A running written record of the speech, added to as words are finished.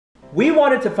We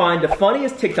wanted to find the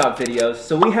funniest TikTok videos,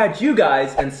 so we had you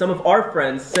guys and some of our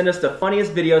friends send us the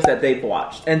funniest videos that they've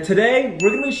watched. And today,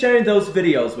 we're gonna be sharing those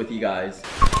videos with you guys.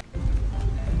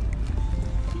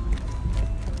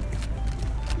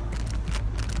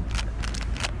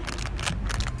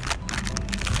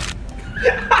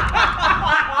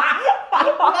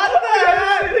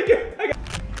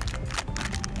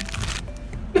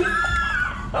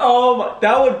 Oh my,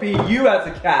 that would be you as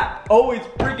a cat. Always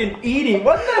freaking eating.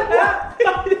 What the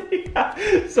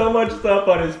heck? So much stuff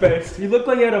on his face. He looked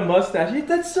like he had a mustache.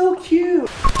 That's so cute.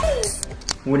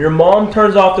 When your mom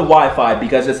turns off the Wi-Fi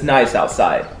because it's nice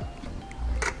outside.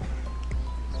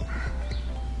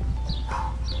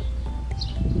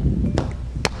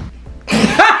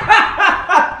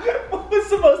 What was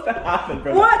supposed to happen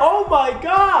from What? That? Oh my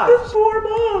god! This poor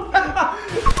mom.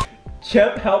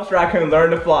 Chip helps raccoon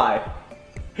learn to fly.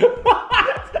 What?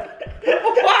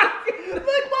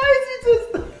 Like, why is he just...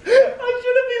 I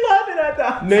shouldn't be laughing at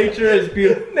that. Nature is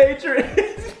beautiful. Nature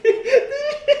is beautiful.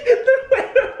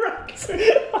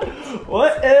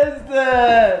 What is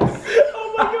this?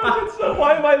 Oh my god, it's so...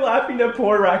 Why am I laughing at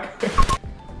poor raccoon?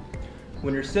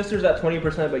 When your sister's at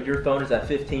 20% but your phone is at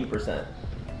 15%.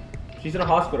 She's in a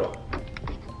hospital.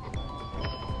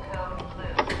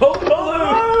 Code blue!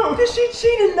 She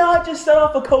did not just set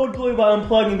off a code blue by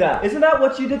unplugging that. Isn't that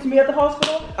what you did to me at the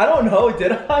hospital? I don't know,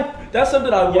 did I? That's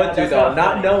something I would do though,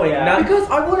 not knowing. Yeah. Not because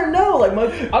I wouldn't know, like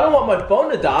I don't want my phone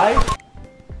to die.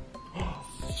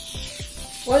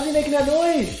 Why is he making that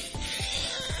noise?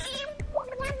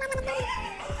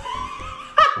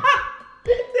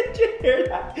 Did you hear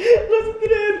that? Listen to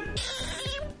this.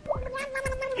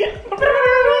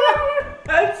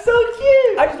 That's so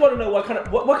cute. I just want to know what kind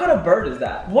of bird is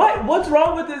that? What's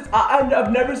wrong with this?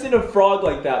 I've never seen a frog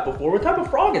like that before. What type of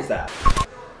frog is that?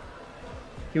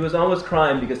 He was almost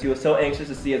crying because he was so anxious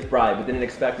to see his bride, but didn't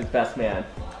expect his best man.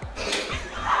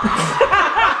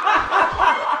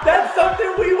 That's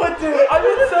something we would do. I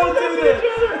would so do this.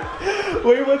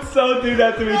 We would so do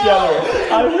that to each other.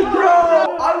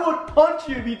 I would punch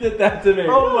you if you did that to me.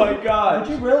 Oh my god.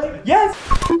 Would you really? Yes.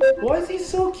 Why is he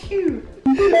so cute?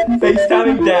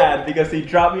 FaceTiming dad because he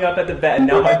dropped me off at the vet and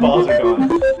now my balls are gone.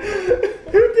 Who did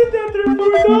that to him?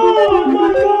 Oh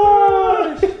my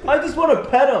gosh. I just want to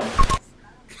pet him.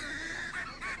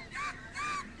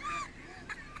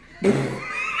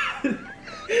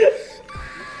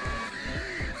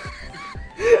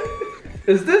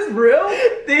 Is this real?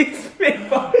 These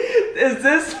people,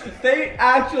 they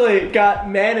actually got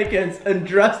mannequins and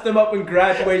dressed them up in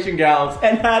graduation gowns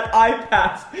and had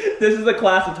iPads. This is the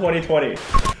class of 2020.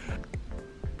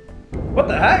 What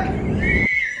the heck?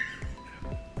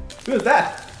 Who is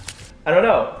that? I don't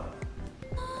know.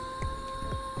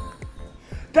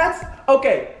 That's,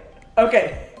 okay.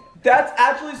 That's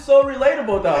actually so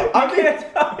relatable though. I can't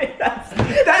tell me that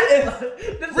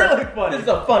is really funny. This is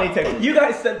a funny take. You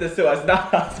guys sent this to us,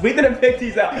 not us. We didn't pick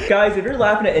these out. Guys, if you're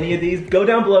laughing at any of these, go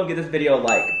down below and give this video a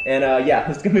like. And yeah,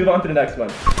 let's move on to the next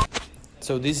one.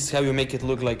 So this is how you make it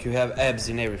look like you have abs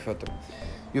in every photo.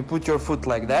 You put your foot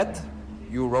like that,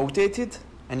 you rotate it,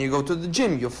 and you go to the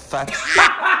gym, you fat.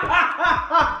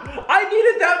 I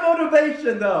needed that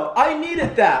motivation though. I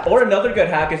needed that. Or another good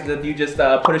hack is if you just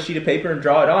put a sheet of paper and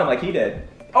draw it on like he did.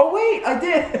 Oh wait, I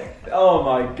did. Oh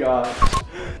my gosh.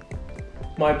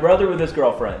 My brother with his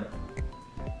girlfriend.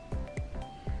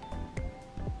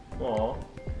 Aww.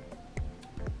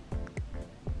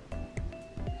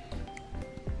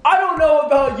 I don't know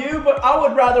about you, but I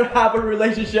would rather have a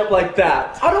relationship like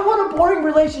that. I don't want a boring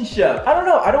relationship. I don't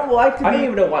know. I don't like to be... I don't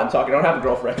even know why I'm talking. I don't have a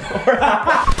girlfriend.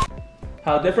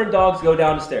 How different dogs go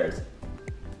down the stairs.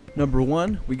 Number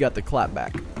 1, we got the clap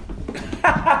back.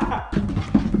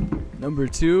 Number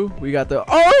 2, we got the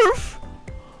ARF.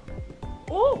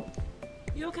 Oh,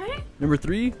 you okay? Number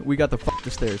 3, we got the fuck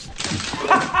the stairs.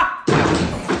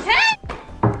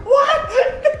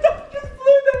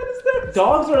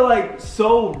 Dogs are like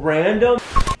so random.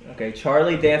 Okay,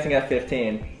 Charlie dancing at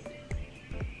 15.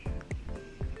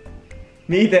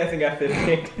 Me dancing at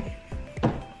 15.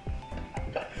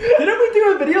 Didn't we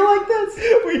do a video like this?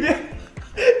 We did.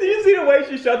 Did you see the way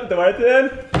she shut the door at the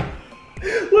end?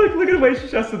 Look at the way she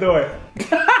shuts the door.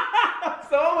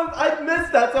 I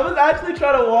missed that. Someone's actually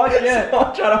trying to walk in. It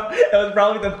was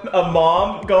probably a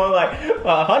mom going like,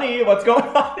 honey, what's going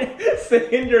on?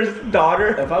 Seeing your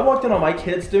daughter. If I walked in on my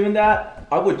kids doing that,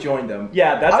 I would join them.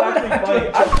 Yeah, that's actually funny.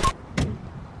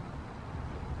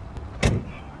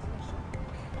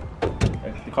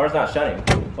 The car's not shutting.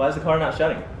 Why is the car not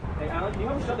shutting? Hey, Alan, can you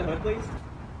help me shut the hood, please?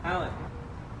 Alan.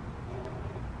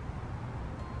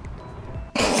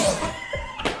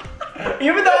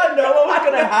 Even though I know what was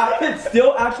gonna happen, it's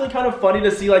still actually kind of funny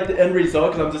to see like the end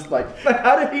result because I'm just like,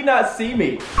 how did he not see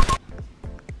me?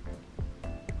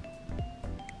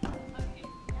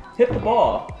 Hit the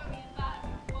ball.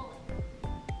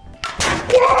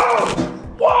 Whoa!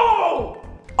 Whoa!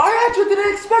 I actually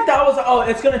didn't expect that. I was like, oh,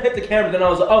 it's gonna hit the camera. Then I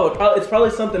was like, oh, it's probably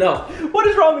something else. What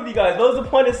is wrong with you guys? What was the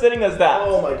point of sitting as that?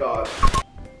 Oh my god.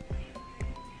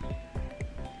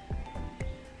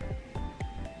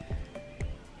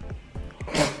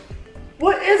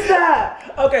 What is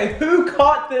that? Okay, who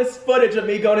caught this footage of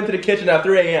me going into the kitchen at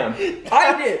 3 a.m.?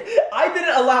 I did. I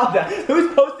didn't allow that.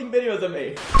 Who's posting videos of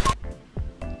me?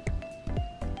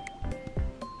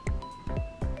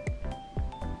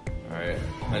 Alright,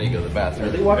 I need to go to the bathroom.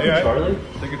 Are they watching Charlie?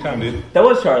 Take your time, dude. That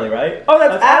was Charlie, right? Oh,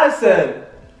 that's Addison.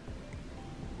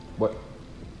 What?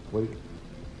 What?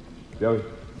 Joey.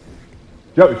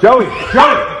 Joey!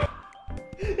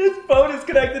 His phone is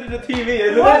connected to the TV,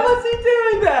 isn't it? Why was he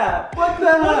doing that? What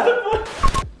the heck?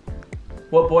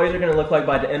 What boys are gonna look like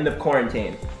by the end of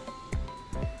quarantine?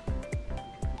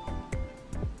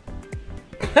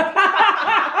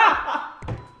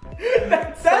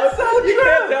 That's so true. You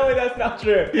can't tell me that's not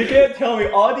true. You can't tell me.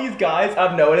 All these guys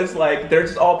I've noticed, like, they're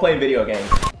just all playing video games.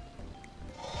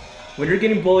 When you're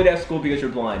getting bullied at school because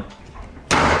you're blind.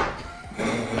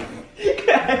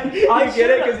 I get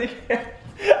it because you can't.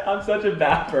 I'm such a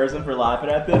bad person for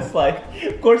laughing at this. Like,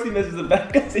 of course he misses a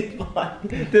bet because he's blind.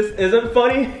 This isn't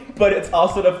funny, but it's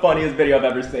also the funniest video I've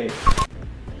ever seen.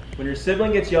 When your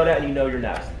sibling gets yelled at and you know you're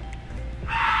next.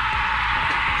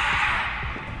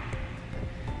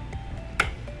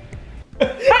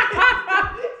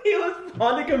 He was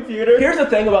on the computer. Here's the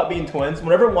thing about being twins.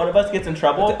 Whenever one of us gets in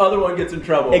trouble, the other one gets in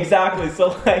trouble. Exactly.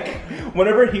 So like,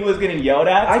 whenever he was getting yelled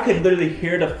at, I could literally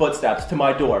hear the footsteps to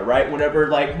my door, right? Whenever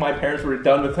like my parents were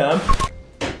done with him.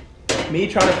 Me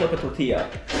trying to flip a tortilla.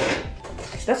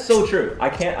 That's so true.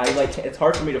 It's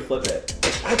hard for me to flip it.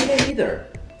 I didn't either.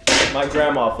 My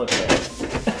grandma flipped it.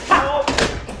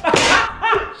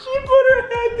 She put her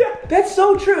head down. That's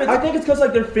so true. I think it's because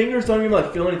like their fingers don't even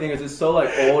like feel anything because it's so like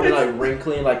old and like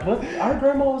wrinkly and like what? Our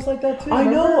grandma was like that too. I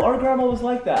know, our grandma was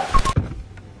like that.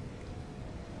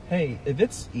 Hey, if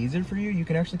it's easier for you, you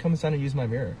can actually come inside and use my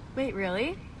mirror. Wait,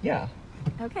 really? Yeah.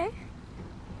 Okay.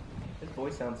 His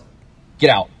voice sounds. Get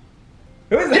out.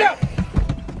 Who is it? Get out!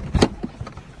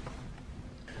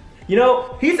 You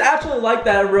know, he's actually like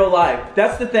that in real life.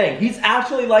 That's the thing. He's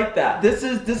actually like that. This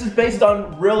is based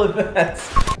on real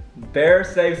events. Bear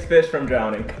saves fish from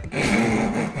drowning.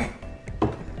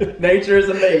 Nature is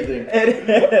amazing. It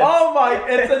is. Oh my,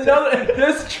 it's another,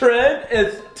 this trend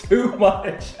is too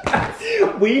much.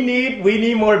 We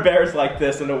need more bears like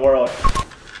this in the world.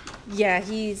 Yeah,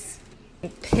 he's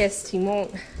pissed. He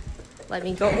won't let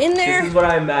me go in there. This is what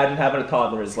I imagine having a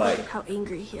toddler is like. Look how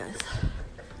angry he is.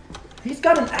 He's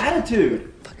got an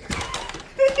attitude.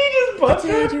 Did he just What punch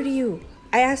did I her? do to you?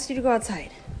 I asked you to go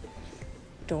outside.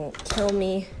 Don't kill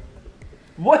me.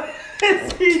 What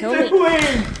is he Kill me.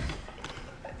 doing?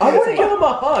 I want to give him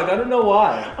a hug. I don't know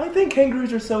why. I think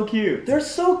kangaroos are so cute. They're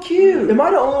so cute. Am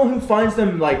I the only one who finds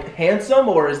them like handsome,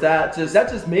 or is that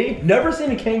just me? Never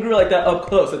seen a kangaroo like that up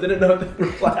close. I didn't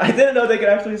know they could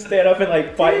actually stand up and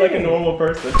like fight like a normal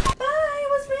person. Bye. It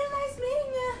was really nice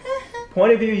meeting you.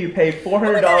 Point of view, you pay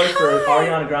 $400 for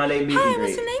Ariana Grande meet and Hi, greet.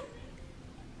 what's your name?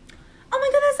 Oh my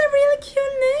god, that's a really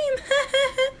cute name.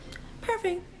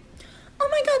 Perfect. Oh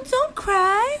my god, don't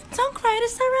cry. Don't cry,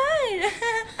 it's alright.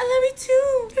 I love you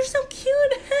too. You're so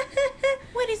cute.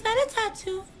 Wait, is that a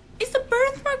tattoo? It's a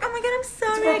birthmark. Oh my god, I'm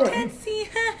sorry, I can't see.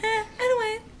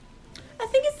 Anyway, I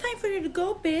think it's time for you to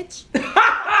go, bitch.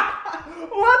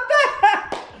 What the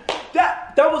heck?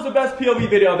 That was the best POV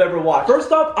video I've ever watched.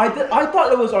 First off, I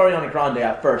thought it was Ariana Grande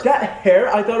at first. That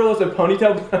hair, I thought it was a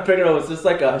ponytail, but I figured it was just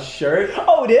like a shirt.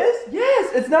 Oh, it is? Yes,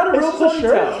 it's not a real ponytail.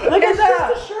 Shirt. Look at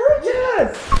that. Just a shirt?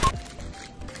 Yes.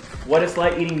 What it's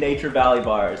like eating Nature Valley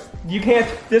bars. You can't,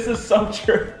 this is so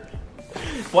true.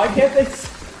 Why can't they,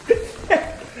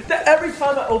 every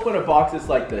time I open a box it's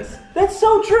like this. That's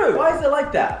so true. Why is it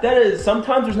like that? That is,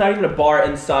 sometimes there's not even a bar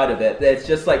inside of it. It's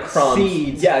just like crumbs.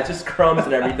 Seeds. Yeah, it's just crumbs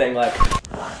and everything like.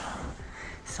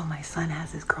 So my son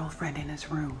has his girlfriend in his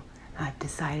room. I've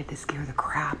decided to scare the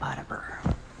crap out of her.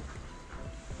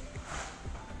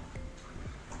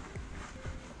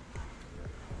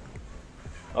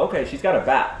 Okay, she's got a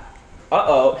bat.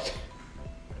 Uh-oh.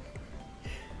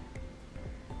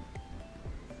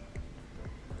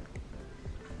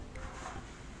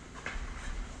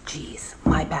 Jeez,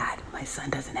 my bad. My son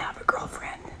doesn't have a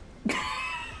girlfriend.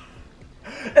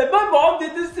 If my mom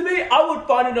did this to me, I would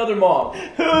find another mom.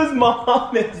 Whose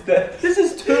mom is this? This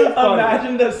is too funny.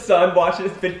 Imagine the son watching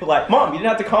this video like, Mom, you didn't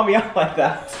have to call me out like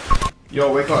that.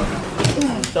 Yo, wake up.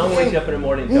 Someone wakes you up in the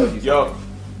morning and tells you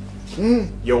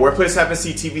something. Yo, workplace happen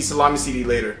CTV salami CD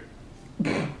later.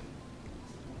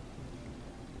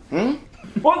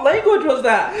 What language was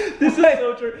that? This is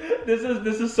so true.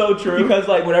 This is so true because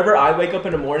like whenever I wake up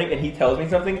in the morning and he tells me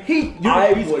something,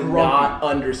 I would not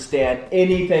understand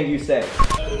anything you say.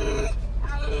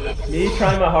 Me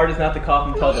trying my hardest not to cough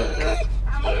in public.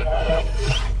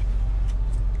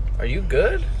 Are you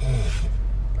good?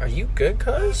 Are you good,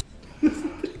 cuz?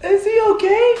 Is he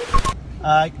okay?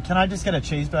 Can I just get a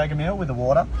cheeseburger meal with the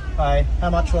water? How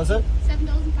much was it?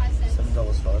 $7.05.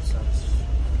 $7.05.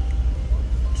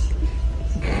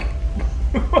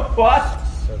 What?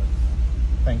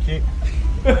 Thank you.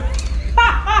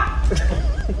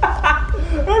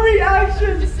 Her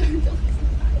reaction.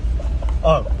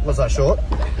 Oh, was I short?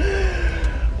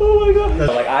 Oh my god.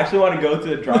 Like I actually want to go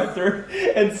to a drive-thru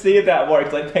and see if that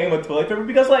works, like paying with toilet paper,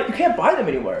 because like you can't buy them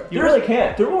anywhere. You really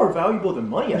can't. They're more valuable than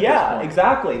money at this Yeah, point.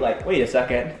 exactly. Like, wait a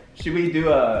second. Should we do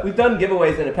we've done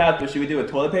giveaways in the past, but should we do a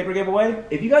toilet paper giveaway?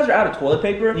 If you guys are out of toilet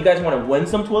paper, and you guys want to win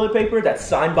some toilet paper that's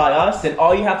signed by us, then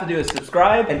all you have to do is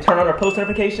subscribe and turn on our post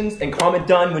notifications and comment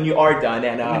done when you are done.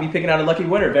 And we're gonna be picking out a lucky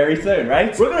winner very soon,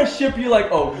 right? We're gonna ship you like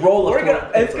a roll of toilet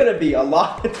paper. It's gonna be a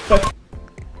lot of toilet.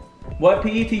 What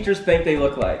PE teachers think they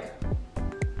look like?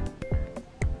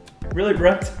 Really,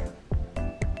 Brett?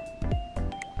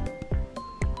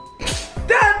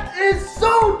 That is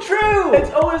so true!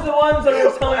 It's always the ones that are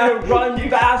telling you to run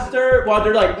faster while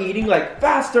they're like eating like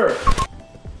faster.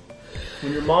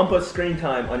 When your mom puts screen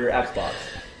time on your Xbox.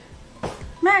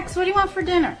 Max, what do you want for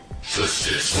dinner? I'm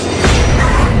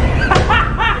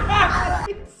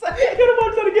gonna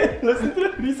watch that again. Listen to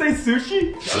it. Did you say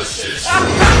sushi?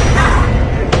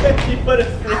 He put a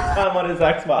screen time on his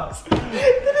Xbox. Did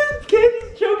his kid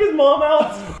just choke his mom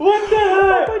out? What the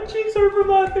heck? My cheeks hurt from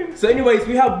laughing. So anyways,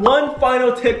 we have one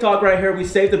final TikTok right here. We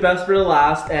saved the best for the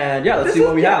last. And yeah, let's see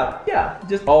what we have. Yeah,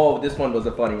 just, oh, this one was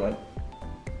a funny one.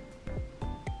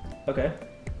 Okay.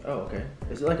 Oh, okay.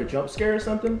 Is it like a jump scare or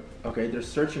something? Okay, they're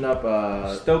searching up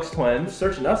Stokes twins.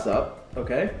 Searching us up.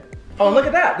 Okay. Oh, look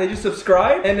at that. They just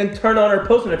subscribe and then turn on our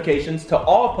post notifications to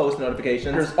all post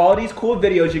notifications. There's all these cool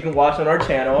videos you can watch on our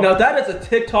channel. Now that is a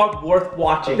TikTok worth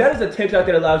watching. That is a TikTok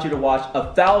that allows you to watch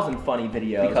 1,000 funny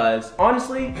videos. Because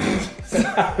honestly,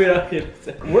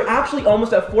 we're actually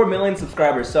almost at 4 million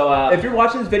subscribers. So if you're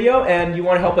watching this video and you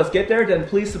want to help us get there, then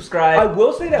please subscribe. I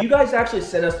will say that you guys actually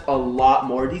send us a lot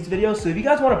more of these videos. So if you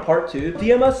guys want a part 2,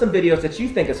 DM us some videos that you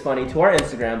think is funny to our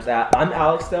Instagrams at I'm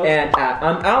Alex Stokes and at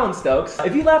I'm Alan Stokes.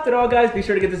 If you laughed at all, guys, be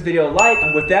sure to give this video a like.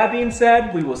 With that being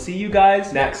said, we will see you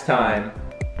guys next time.